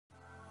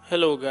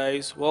Hello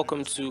guys,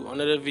 welcome to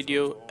another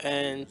video,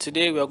 and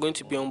today we are going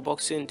to be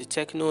unboxing the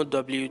Tecno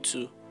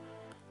W2.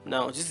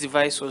 Now this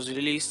device was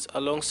released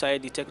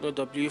alongside the Tecno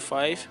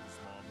W5,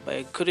 but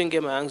I couldn't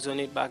get my hands on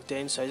it back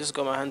then, so I just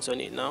got my hands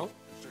on it now.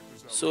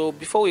 So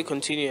before we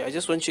continue, I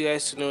just want you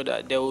guys to know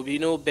that there will be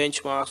no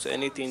benchmarks or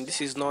anything. This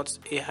is not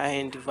a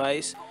high-end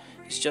device,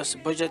 it's just a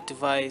budget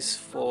device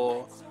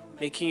for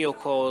making your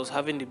calls,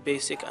 having the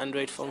basic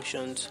Android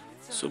functions.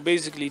 So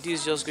basically this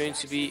is just going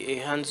to be a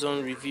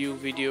hands-on review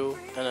video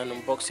and an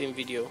unboxing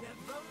video.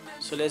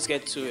 So let's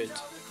get to it.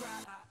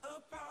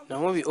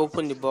 Now when we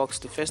open the box,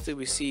 the first thing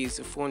we see is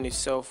the phone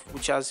itself,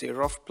 which has a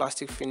rough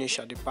plastic finish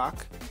at the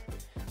back.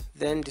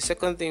 Then the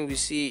second thing we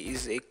see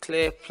is a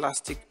clear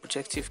plastic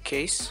protective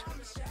case,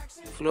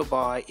 followed by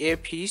our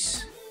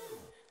earpiece,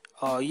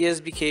 our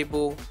USB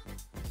cable,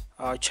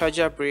 our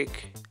charger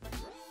brick,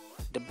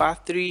 the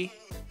battery,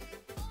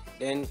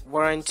 then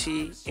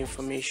warranty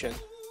information.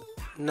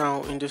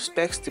 Now in the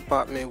specs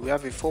department, we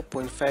have a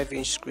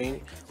 4.5-inch screen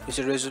with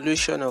a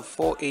resolution of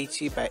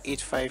 480 by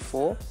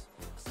 854.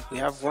 We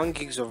have 1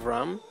 GB of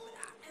RAM,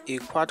 a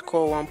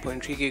quad-core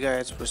 1.3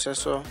 GHz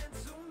processor,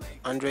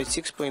 Android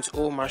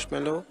 6.0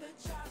 Marshmallow,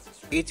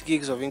 8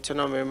 GB of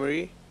internal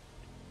memory,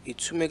 a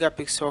 2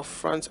 megapixel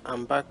front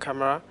and back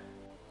camera,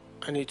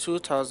 and a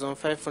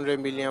 2500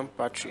 mAh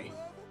battery.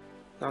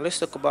 Now let's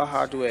talk about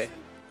hardware.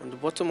 On the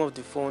bottom of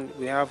the phone,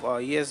 we have our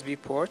USB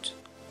port.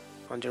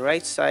 On the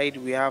right side,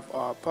 we have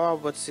our power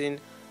button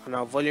and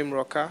our volume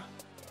rocker,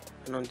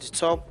 and on the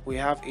top we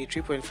have a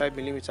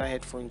 3.5mm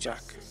headphone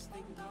jack.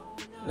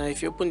 Now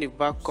if you open the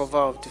back cover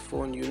of the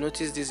phone, you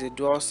notice this is a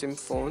dual SIM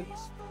phone.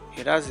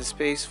 It has a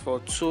space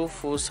for 2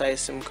 full-size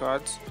SIM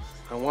cards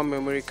and 1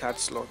 memory card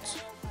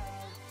slot.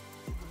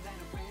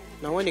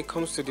 Now when it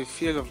comes to the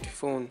feel of the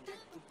phone,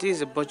 this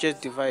is a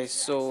budget device,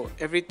 so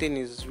everything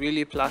is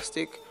really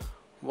plastic,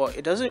 but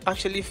it doesn't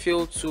actually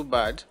feel too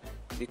bad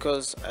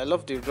because I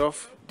love the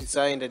rough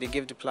design that they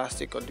gave the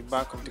plastic on the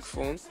back of the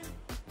phone.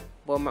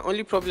 But my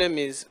only problem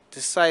is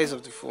the size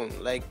of the phone.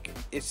 Like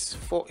it's a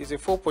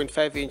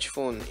 4.5-inch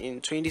phone.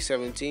 In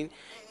 2017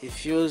 it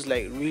feels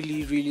like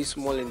really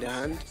small in the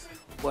hand,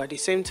 but at the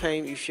same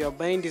time, if you're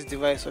buying this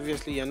device,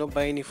 obviously you're not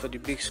buying it for the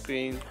big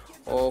screen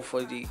or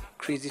for the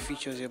crazy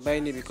features. You're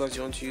buying it because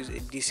you want to use a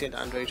decent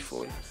Android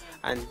phone,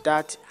 and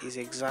that is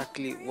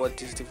exactly what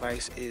this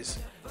device is.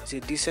 It's a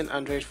decent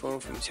Android phone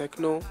from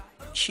Tecno,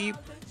 cheap.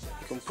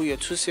 You can put your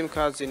 2 SIM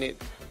cards in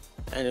it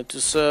and it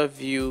will serve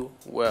you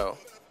well.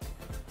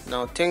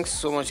 Now thanks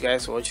so much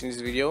guys for watching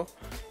this video.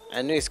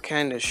 I know it's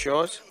kind of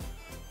short,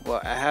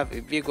 but I have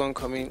a big one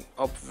coming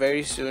up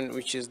very soon,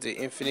 which is the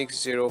Infinix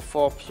Zero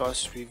 4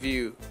 Plus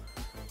review.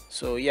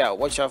 So yeah,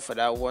 watch out for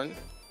that one.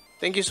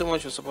 Thank you so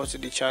much for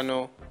supporting the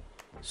channel.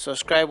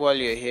 Subscribe while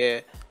you're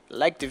here,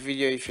 like the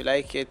video if you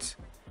like it,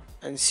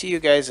 and see you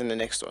guys in the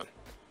next one.